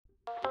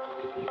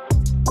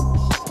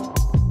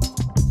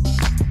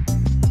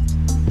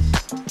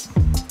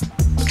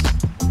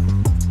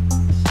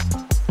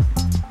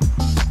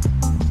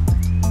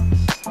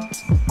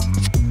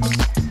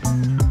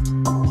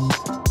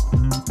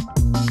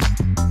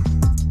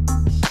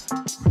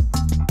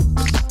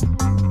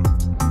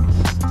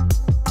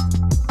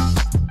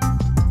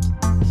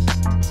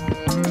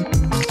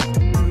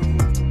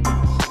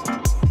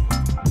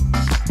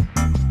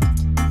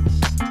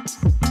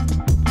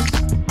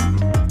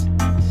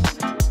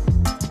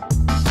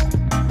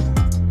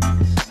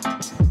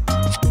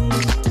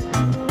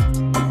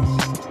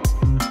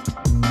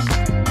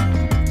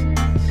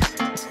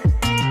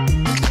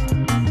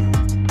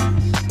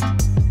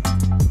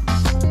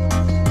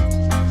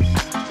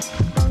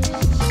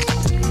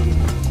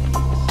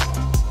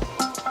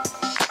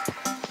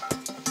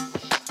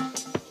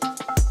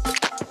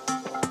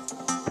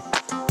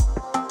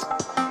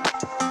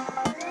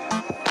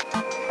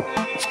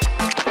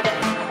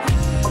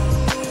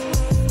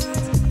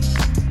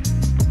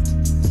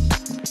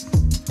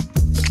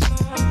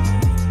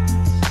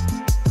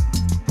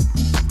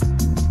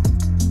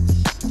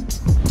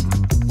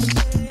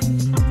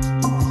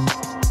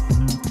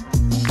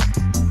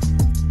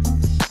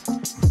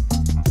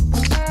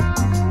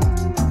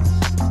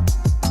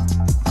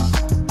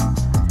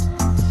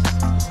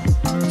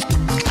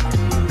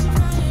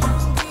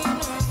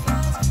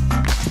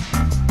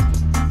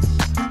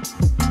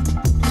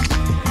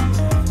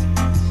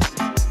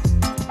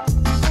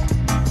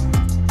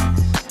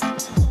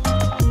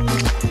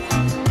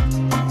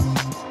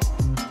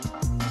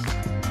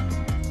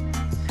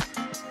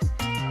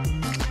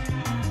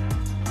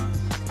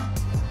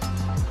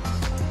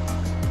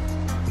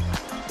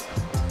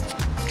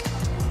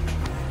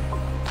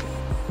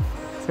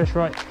That's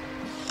right.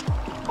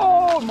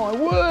 Oh my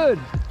word!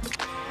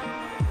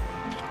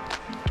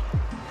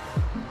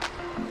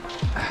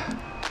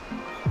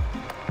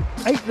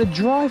 Ate the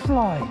dry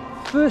fly.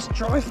 First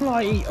dry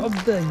fly eat of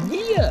the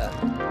year.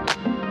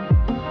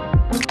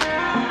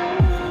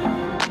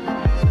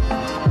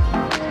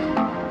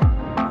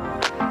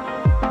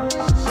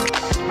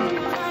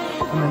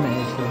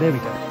 There we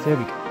go, there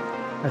we go.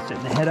 That's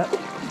it, the head up.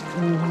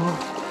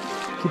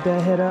 Ooh, keep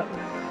that head up.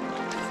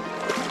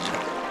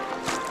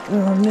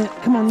 Oh, net,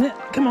 come on, net,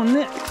 come on,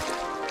 net.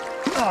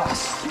 Oh,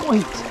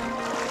 sweet.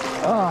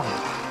 Oh,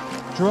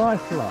 dry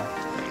fly.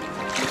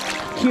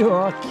 You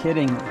are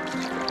kidding me.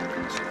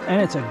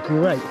 And it's a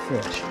great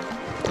fish.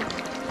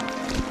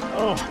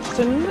 Oh, it's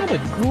another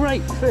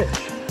great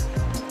fish.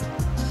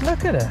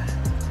 Look at her.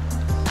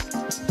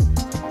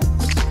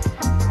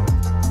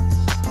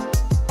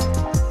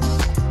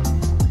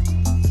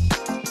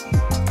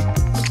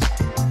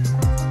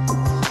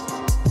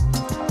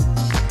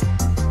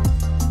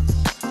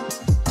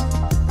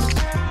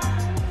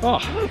 Oh,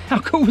 how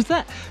cool was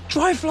that?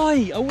 Dry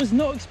fly! I was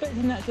not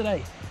expecting that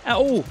today at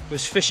all. I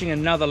was fishing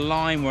another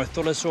line where I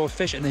thought I saw a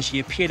fish and then she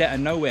appeared out of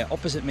nowhere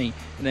opposite me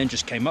and then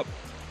just came up.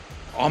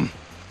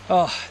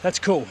 Oh, that's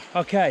cool.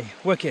 Okay,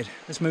 wicked.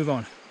 Let's move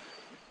on.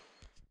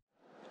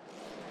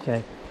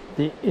 Okay,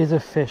 there is a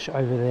fish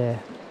over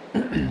there,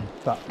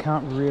 but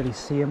can't really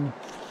see him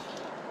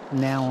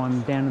now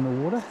I'm down in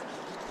the water.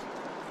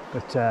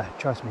 But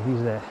trust me,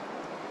 he's there.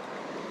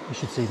 You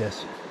should see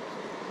this.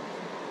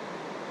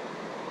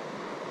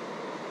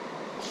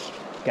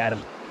 Got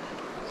him.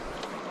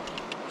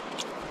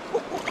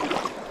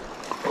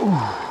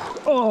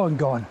 Oh, and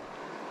gone.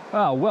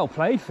 Oh, well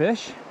played,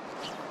 fish.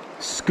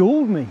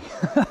 Schooled me.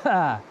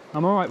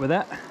 I'm all right with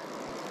that.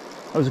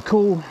 That was a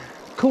cool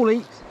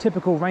eat,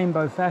 typical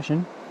rainbow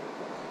fashion.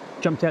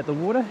 Jumped out the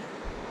water,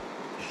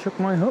 shook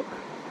my hook.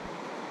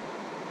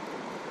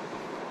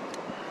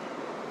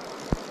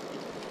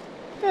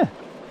 Yeah,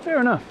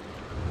 fair enough.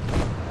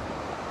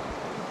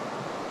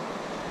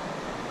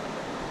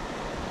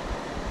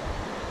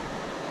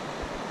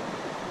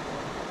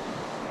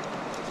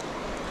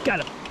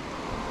 Got him.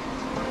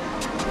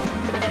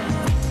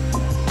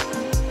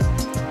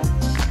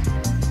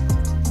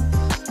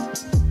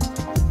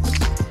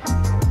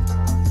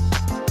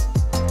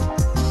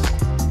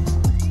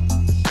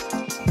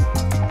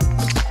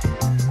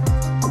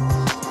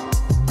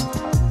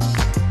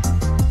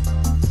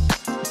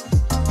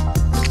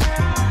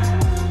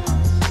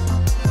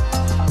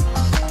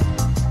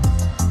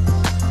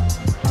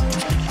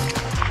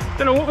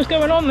 Don't know what was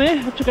going on there.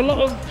 I took a lot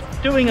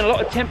of doing, a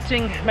lot of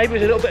tempting. Maybe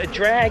it was a little bit of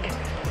drag.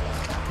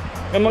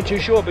 I'm not too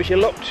sure, but she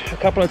looked a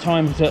couple of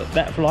times at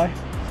that fly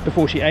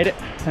before she ate it.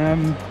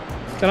 Don't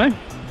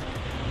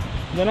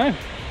know.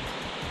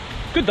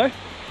 Good though.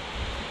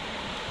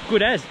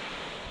 Good as.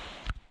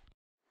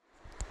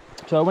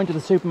 So I went to the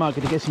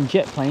supermarket to get some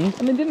jet planes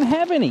and they didn't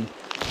have any.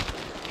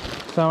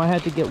 So I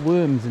had to get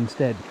worms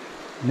instead.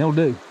 And they'll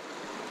do.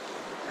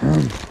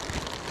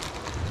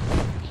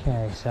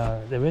 Okay,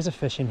 so there is a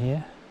fish in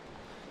here.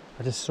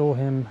 I just saw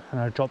him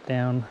and I dropped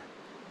down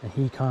and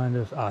he kind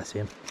of, I see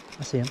him.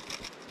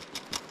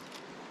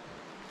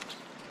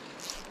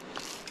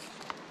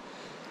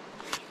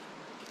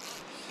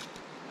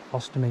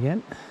 Lost him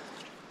again.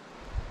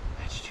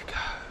 Where did you go?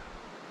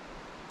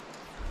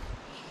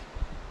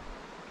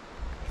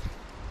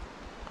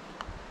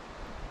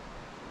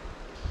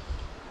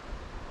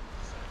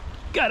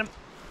 Got him.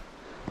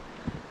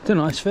 It's a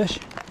nice fish.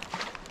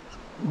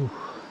 Ooh.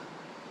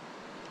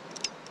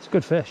 It's a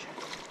good fish.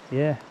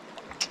 Yeah.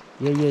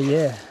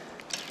 Yeah.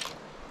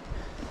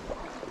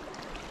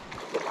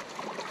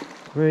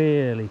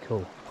 Really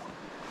cool.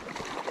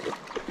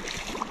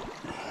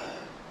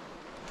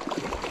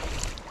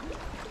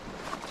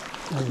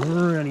 I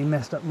really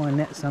messed up my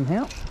net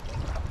somehow.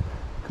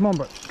 Come on,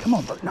 bro. Come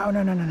on, bro. No.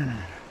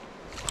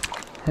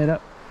 Head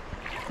up.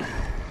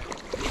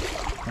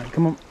 Right,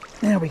 come on.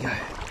 There we go.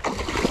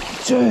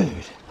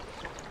 Dude.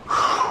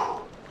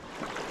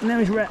 Now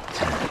he's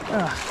wrapped.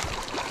 Ah,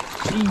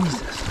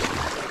 Jesus.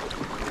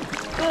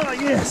 Oh,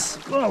 yes.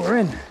 Oh, we're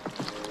in.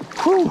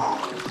 Whew.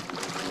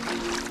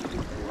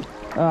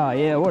 Oh,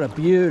 yeah. What a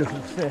beautiful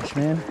fish,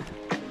 man.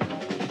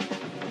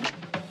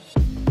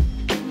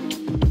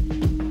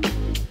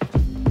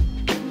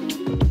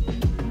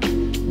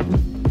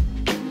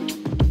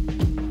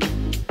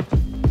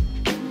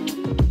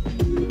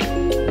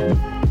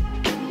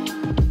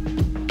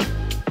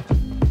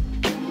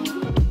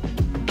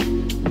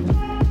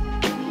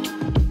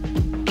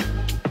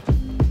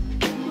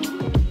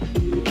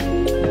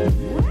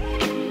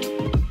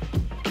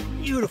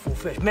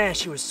 Fish. Man,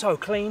 she was so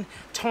clean,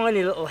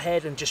 tiny little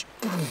head and just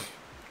boom,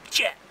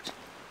 jacked.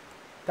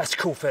 That's a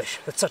cool fish.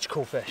 That's such a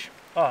cool fish.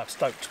 Oh, I'm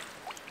stoked.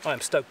 I am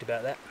stoked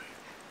about that.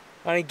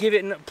 I give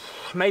it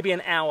maybe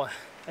an hour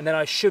and then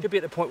I should be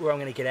at the point where I'm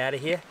going to get out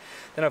of here.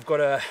 Then I've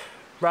got a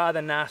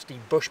rather nasty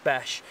bush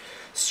bash,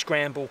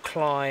 scramble,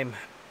 climb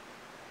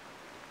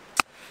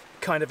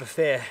kind of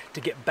affair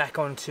to get back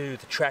onto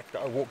the track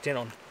that I walked in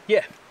on.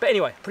 Yeah, but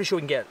anyway, pretty sure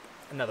we can get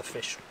another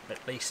fish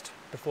at least.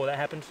 before that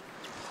happens.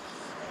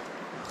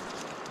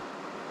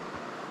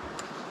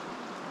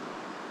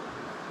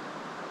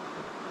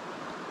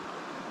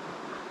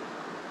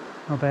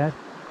 Not bad.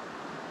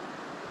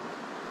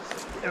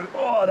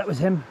 Oh, that was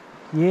him.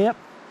 Yep,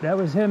 that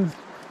was him.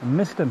 I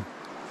missed him.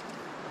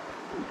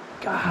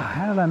 God,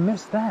 how did I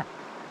miss that?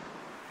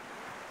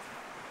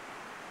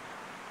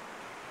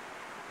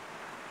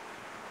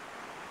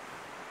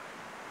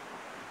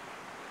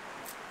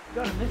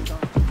 Got him this time.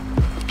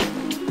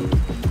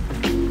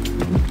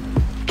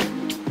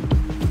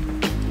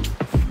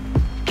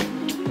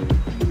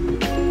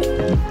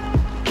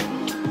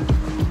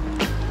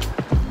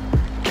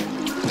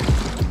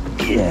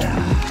 Yeah.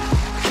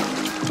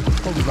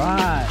 All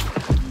right.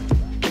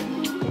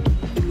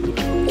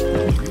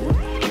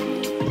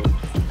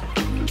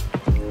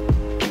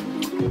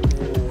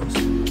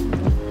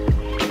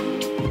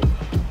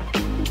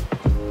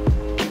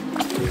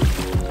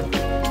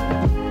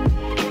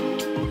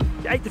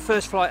 I ate the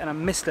first flight and I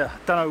missed her.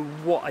 Don't know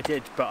what I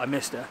did, but I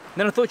missed her. And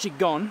then I thought she'd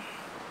gone,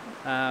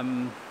 but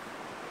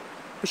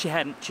she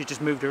hadn't. She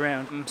just moved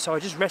around. So I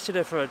just rested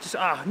her for just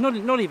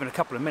not even a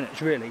couple of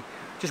minutes really.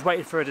 Just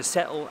waited for her to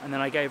settle, and then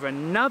I gave her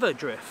another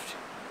drift.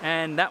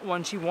 And that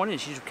one she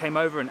wanted. She just came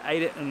over and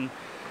ate it, and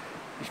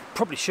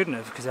probably shouldn't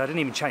have because I didn't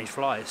even change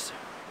flies.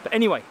 But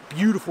anyway,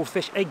 beautiful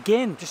fish.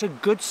 Again, just a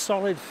good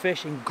solid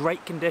fish in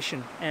great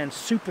condition and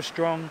super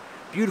strong,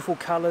 beautiful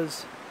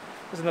colors.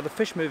 There's another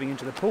fish moving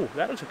into the pool.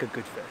 That looks like a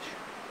good fish.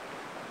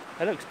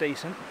 That looks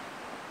decent.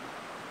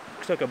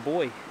 Looks like a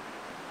boy.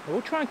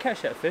 We'll try and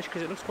catch that fish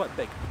because it looks quite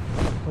big.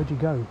 Where'd you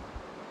go?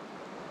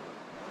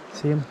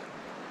 See him?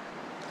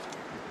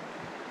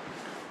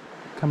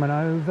 Coming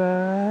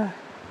over.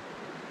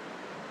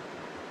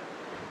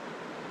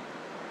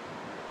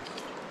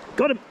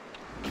 Got him!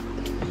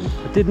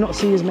 I did not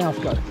see his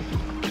mouth go.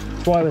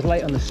 That's why I was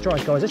late on the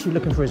strike. I was actually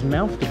looking for his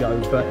mouth to go,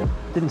 but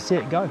didn't see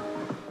it go.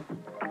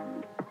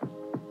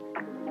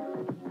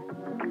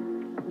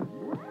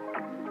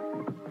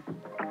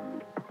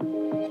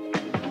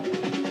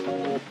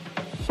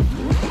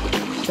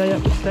 Stay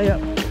up, stay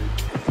up.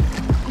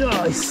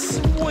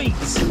 Nice, sweet!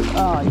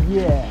 Oh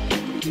yeah.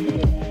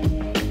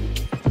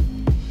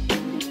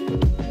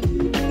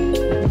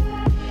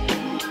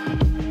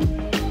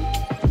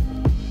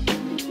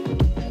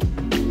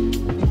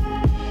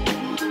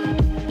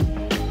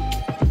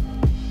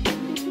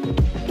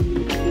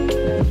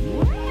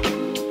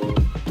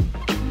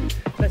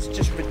 That's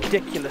just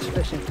ridiculous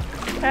fishing.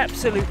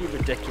 Absolutely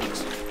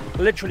ridiculous.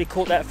 Literally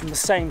caught that from the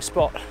same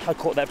spot I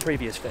caught that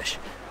previous fish.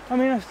 I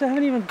mean, I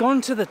haven't even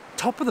gone to the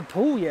top of the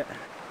pool yet.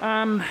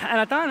 And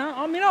I don't know,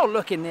 I mean, I'll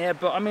look in there,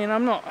 but I mean,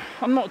 I'm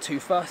not too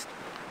fussed.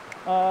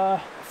 A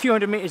few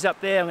hundred meters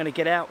up there, I'm gonna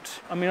get out.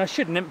 I mean, I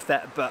should nymph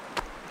that, but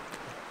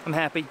I'm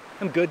happy,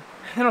 I'm good.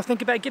 And I'll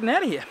think about getting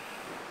out of here.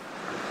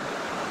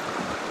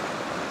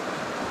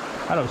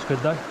 That looks good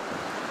though.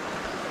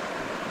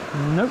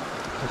 Nope,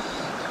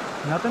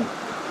 just nothing.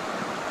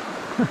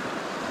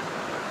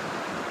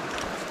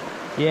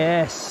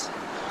 Yes.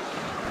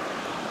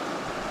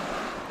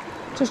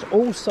 Just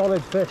all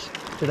solid fish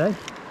today.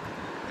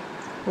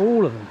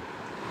 All of them.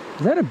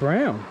 Is that a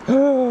brown?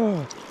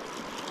 Oh,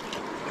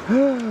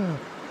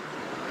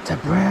 it's a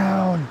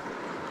brown.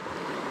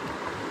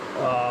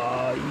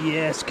 Oh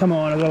yes, come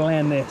on, I've got to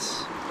land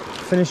this.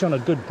 Finish on a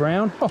good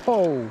brown.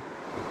 Oh,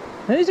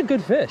 that is a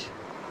good fish.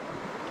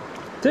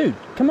 Dude,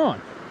 come on,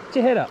 get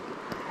your head up.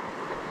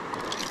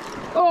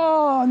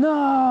 Oh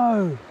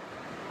no.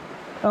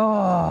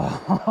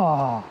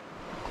 Oh,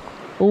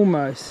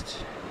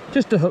 almost.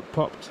 Just a hook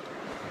popped.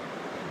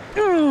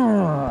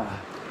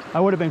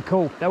 That would have been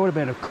cool. That would have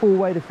been a cool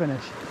way to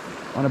finish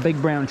on a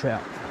big brown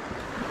trout.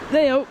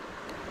 There you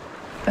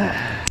go.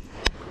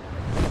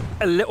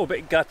 A little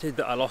bit gutted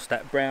that I lost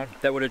that brown.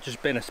 That would have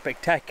just been a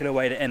spectacular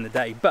way to end the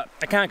day, but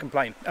I can't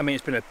complain. I mean,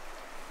 it's been a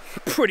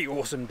pretty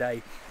awesome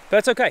day. But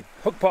that's okay.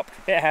 Hook popped.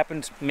 It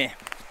happens. Meh.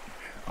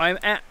 I'm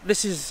at,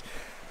 this is,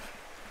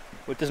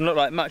 well, it doesn't look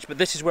like much, but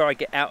this is where I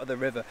get out of the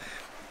river.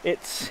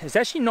 It's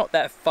actually not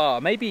that far,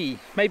 maybe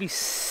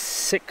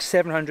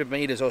 600-700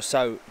 meters or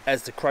so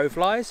as the crow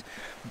flies,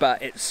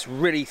 but it's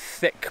really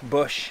thick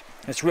bush.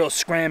 It's real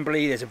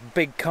scrambly. There's a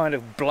big kind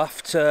of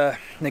bluff to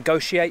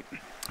negotiate,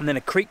 and then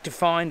a creek to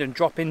find and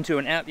drop into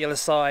and out the other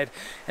side.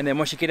 And then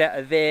once you get out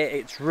of there,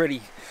 it's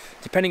really,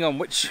 depending on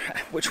which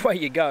way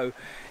you go,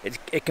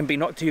 it can be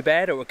not too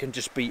bad, or it can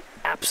just be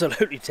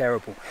absolutely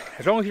terrible.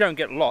 As long as you don't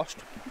get lost,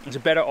 it's a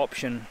better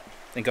option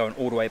than going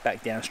all the way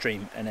back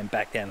downstream and then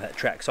back down that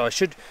track. So I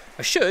should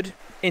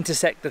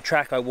intersect the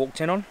track I walked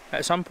in on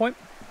at some point,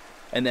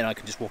 and then I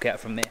can just walk out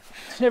from there.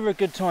 It's never a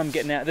good time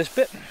getting out of this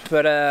bit,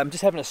 but I'm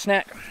just having a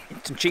snack,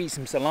 some cheese,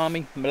 some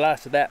salami, and the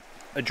last of that,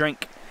 a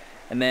drink,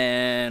 and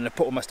then I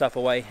put all my stuff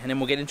away, and then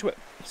we'll get into it.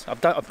 So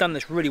I've done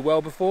this really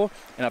well before,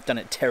 and I've done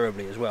it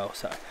terribly as well,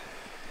 so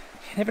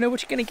you never know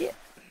what you're gonna get.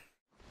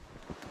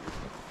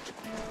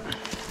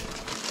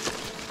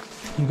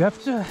 You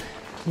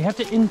have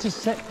to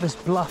intersect this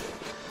bluff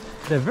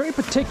at a very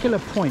particular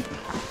point,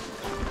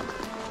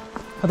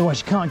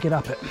 otherwise you can't get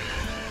up it.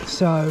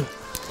 So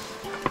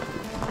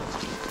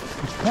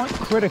it's quite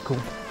critical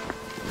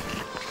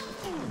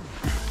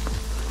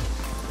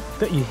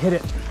that you hit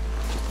it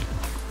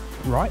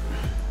right.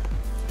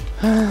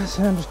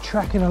 So I'm just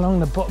tracking along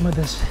the bottom of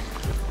this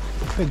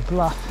big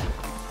bluff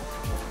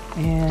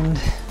and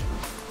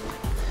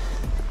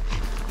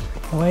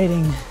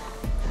waiting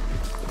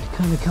to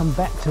kind of come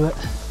back to it,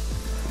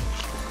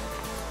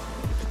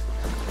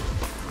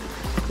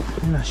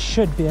 and I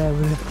should be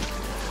able to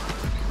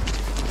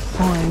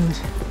find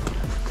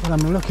what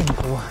I'm looking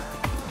for.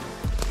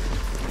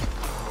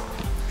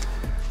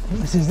 I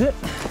think this is it.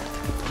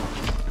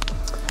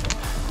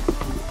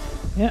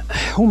 Yeah,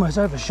 almost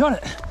overshot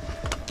it.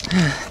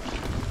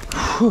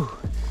 Whew.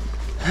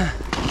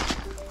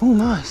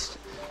 Almost.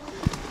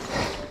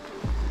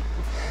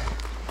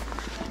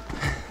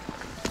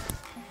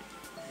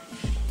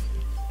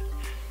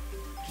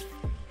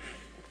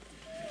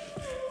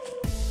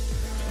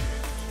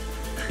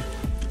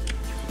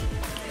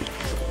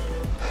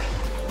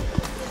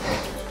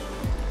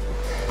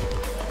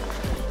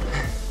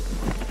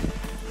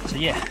 So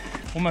yeah,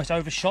 almost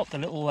overshot the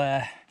little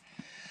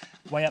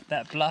way up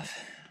that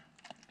bluff.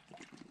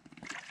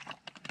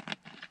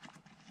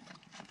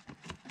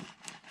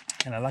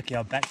 And I'm lucky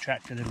I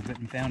backtracked a little bit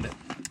and found it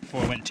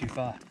before I went too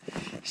far.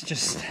 It's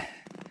just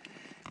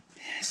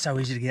so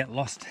easy to get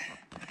lost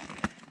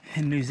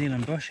in New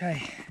Zealand bush,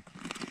 hey?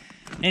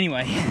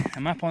 Anyway,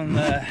 I'm up on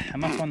the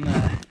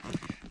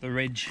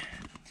ridge.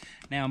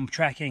 Now I'm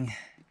tracking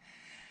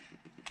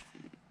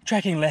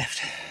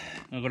left.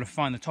 I've got to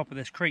find the top of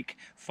this creek,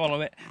 follow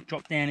it,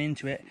 drop down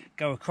into it,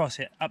 go across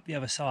it, up the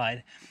other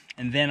side,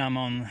 and then I'm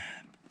on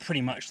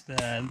pretty much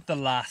the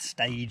last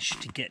stage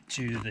to get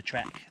to the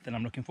track that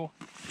I'm looking for.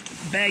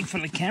 Bag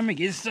full of camera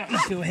gear is starting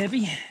to feel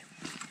heavy.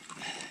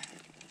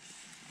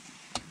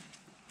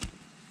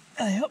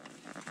 Hey up.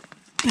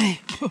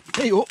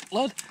 Hey up,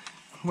 lad.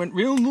 Went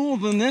real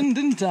northern then,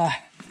 didn't I?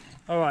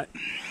 Alright.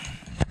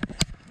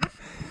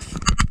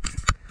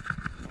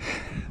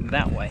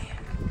 That way.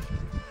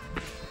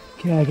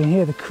 Okay, I can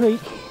hear the creek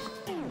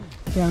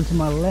down to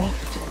my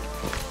left.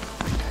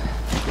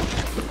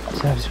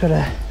 So I've just got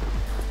to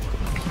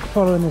keep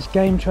following this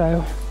game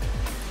trail.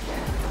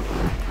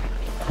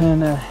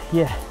 And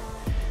yeah,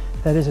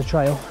 that is a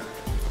trail.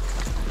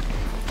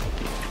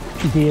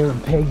 Deer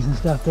and pigs and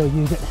stuff, they'll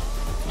use it.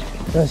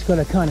 So it's got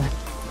to kind of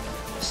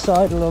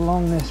sidle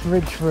along this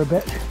ridge for a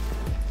bit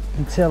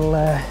until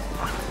I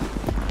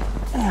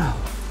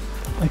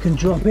can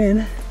drop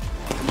in.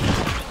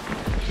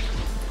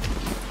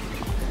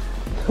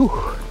 Whew.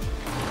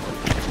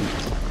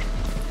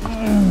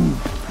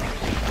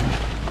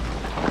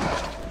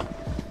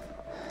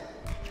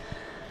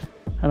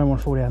 I don't want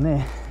to fall down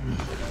there.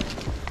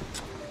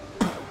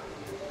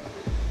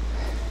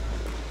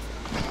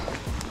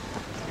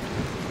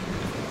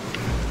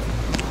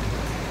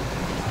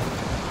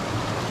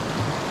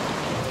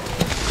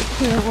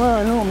 Where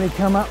I normally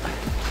come up,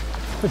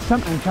 but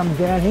something comes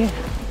down here,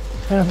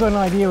 and I've got an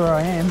idea where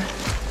I am.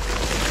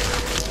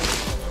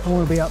 I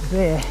want to be up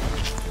there.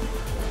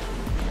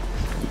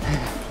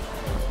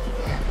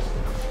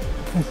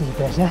 This is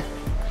better.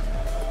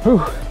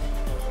 Whew.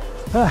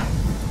 Ah.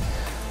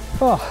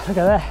 Oh, look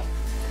at that.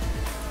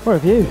 What a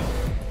view.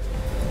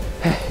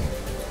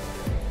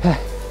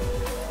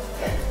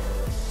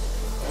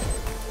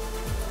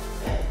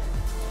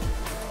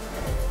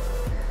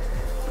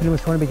 Pretty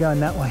much want to be going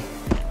that way.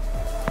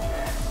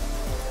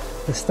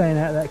 But staying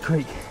out of that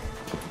creek,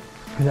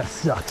 because that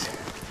sucks.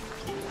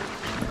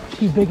 A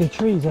few bigger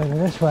trees over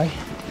this way.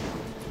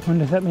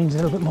 Wonder if that means a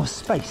little bit more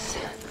space.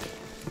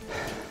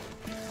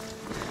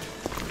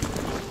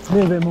 A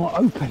little bit more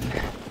open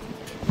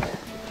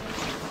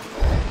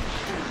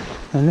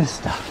than this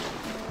stuff.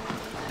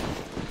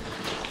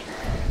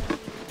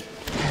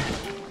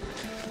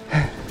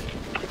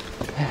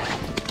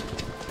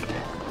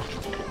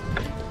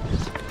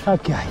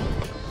 Okay,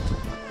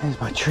 there's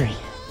my tree.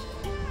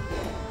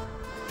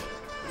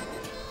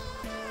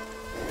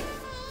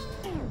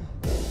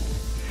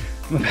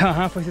 I'm about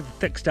halfway through the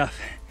thick stuff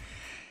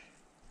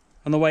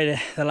on the way to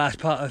the last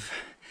part of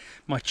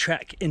my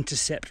track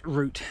intercept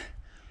route.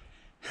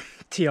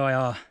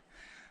 TIR,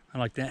 I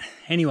like that.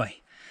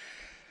 Anyway,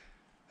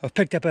 I've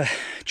picked up a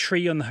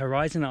tree on the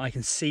horizon that I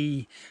can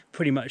see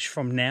pretty much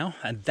from now,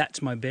 and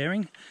that's my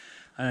bearing.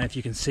 I don't know if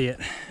you can see it.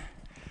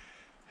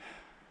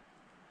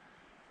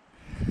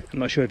 I'm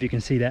not sure if you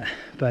can see that,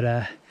 but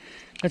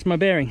that's my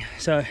bearing.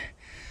 So as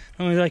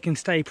long as I can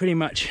stay pretty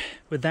much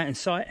with that in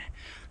sight, I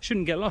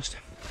shouldn't get lost.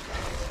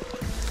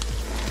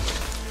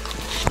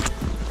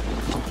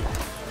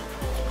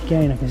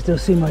 Again, I can still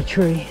see my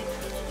tree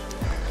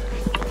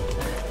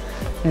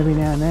every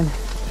now and then.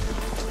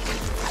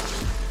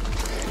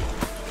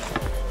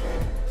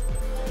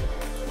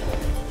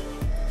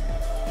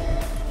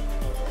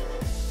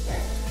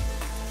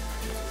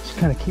 Just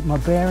kind of keep my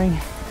bearing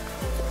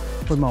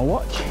with my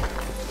watch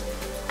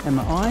and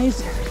my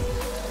eyes,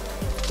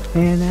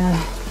 and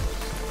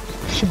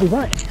should be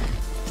right.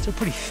 Still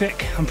pretty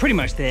thick. I'm pretty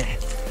much there.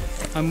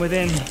 I'm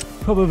within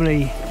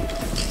probably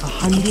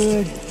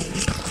 100,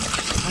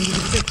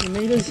 150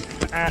 meters.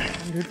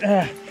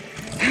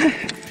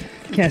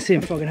 Can't see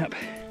him fogging up.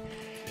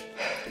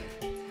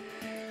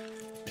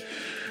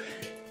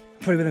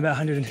 Probably within about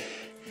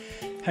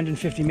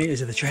 150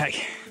 meters of the track.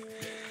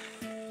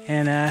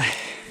 And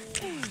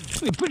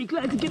we're pretty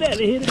glad to get out of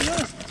here, to be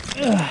honest.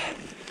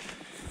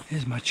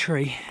 There's my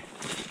tree.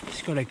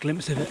 Just got a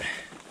glimpse of it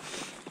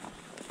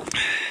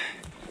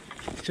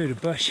through the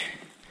bush.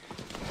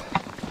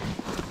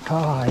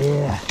 Oh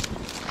yeah.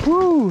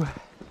 Woo!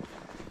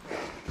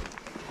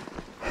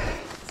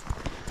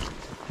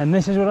 And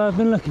this is what I've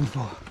been looking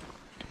for.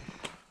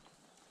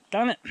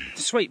 Done it.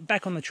 Sweet,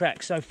 back on the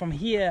track. So from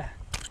here,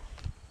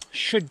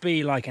 should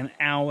be like an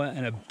hour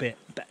and a bit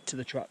back to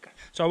the truck.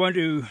 So I won't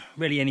do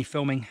really any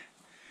filming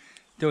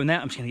doing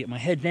that. I'm just gonna get my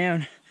head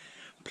down,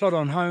 plod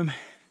on home.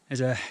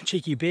 There's a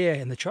cheeky beer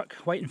in the truck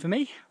waiting for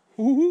me.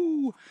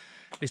 Ooh,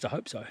 at least I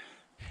hope so.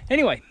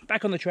 Anyway,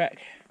 back on the track.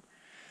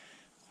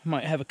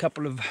 Might have a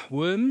couple of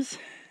worms.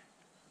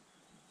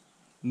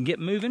 Get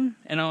moving,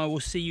 and I will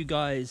see you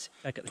guys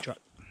back at the truck.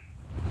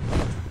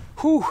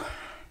 Whew,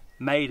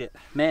 made it.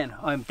 Man,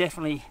 I'm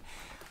definitely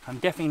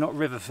not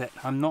river fit.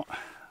 I'm not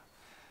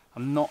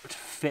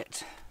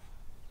fit.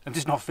 I'm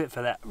just not fit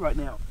for that right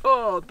now.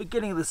 Oh,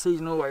 beginning of the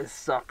season always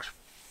sucks.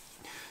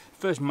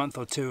 First month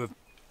or two of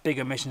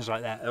bigger missions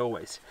like that, they're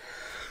always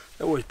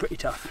pretty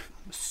tough.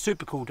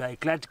 Super cool day.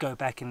 Glad to go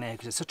back in there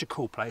because it's such a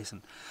cool place,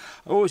 and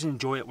I always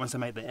enjoy it once I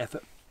make the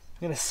effort.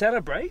 I'm gonna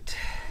celebrate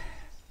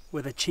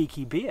with a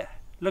cheeky beer.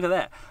 Look at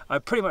that. I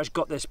pretty much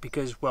got this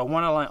because, well,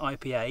 one, I like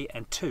IPA,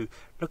 and two,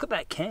 look at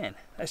that can.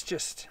 That's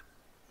just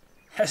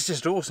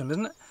awesome,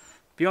 isn't it?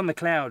 Beyond the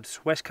Clouds,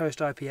 West Coast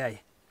IPA.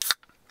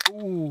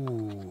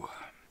 Ooh.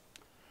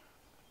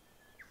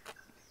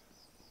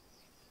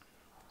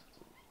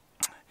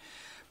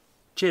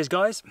 Cheers,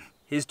 guys.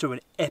 Here's to an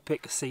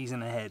epic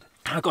season ahead.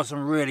 I've got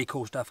some really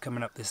cool stuff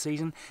coming up this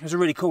season. It was a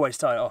really cool way to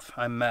start it off.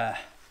 I'm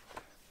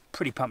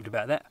pretty pumped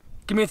about that.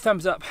 Give me a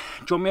thumbs up,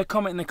 drop me a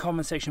comment in the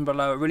comment section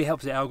below. It really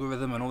helps the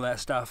algorithm and all that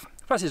stuff.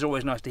 Plus, it's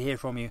always nice to hear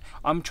from you.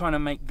 I'm trying to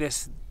make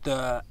this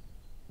the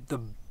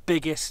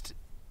biggest,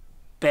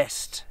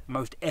 best,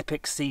 most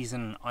epic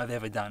season I've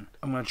ever done.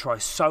 I'm going to try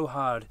so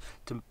hard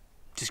to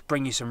just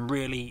bring you some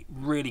really,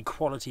 really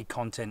quality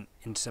content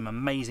in some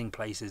amazing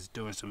places,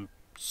 doing some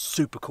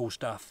super cool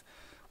stuff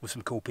with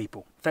some cool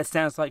people. If that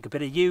sounds like a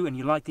bit of you and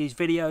you like these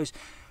videos,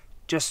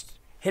 just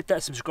hit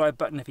that subscribe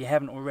button if you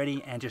haven't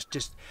already, and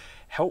just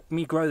help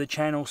me grow the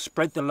channel.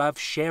 Spread the love,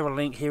 share a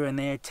link here and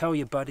there, tell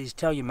your buddies,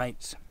 tell your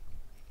mates,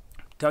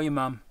 tell your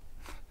mum,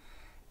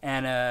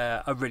 and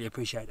I really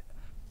appreciate it.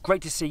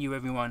 Great to see you,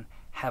 everyone.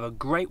 Have a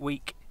great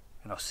week,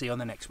 and I'll see you on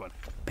the next one.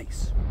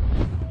 Peace.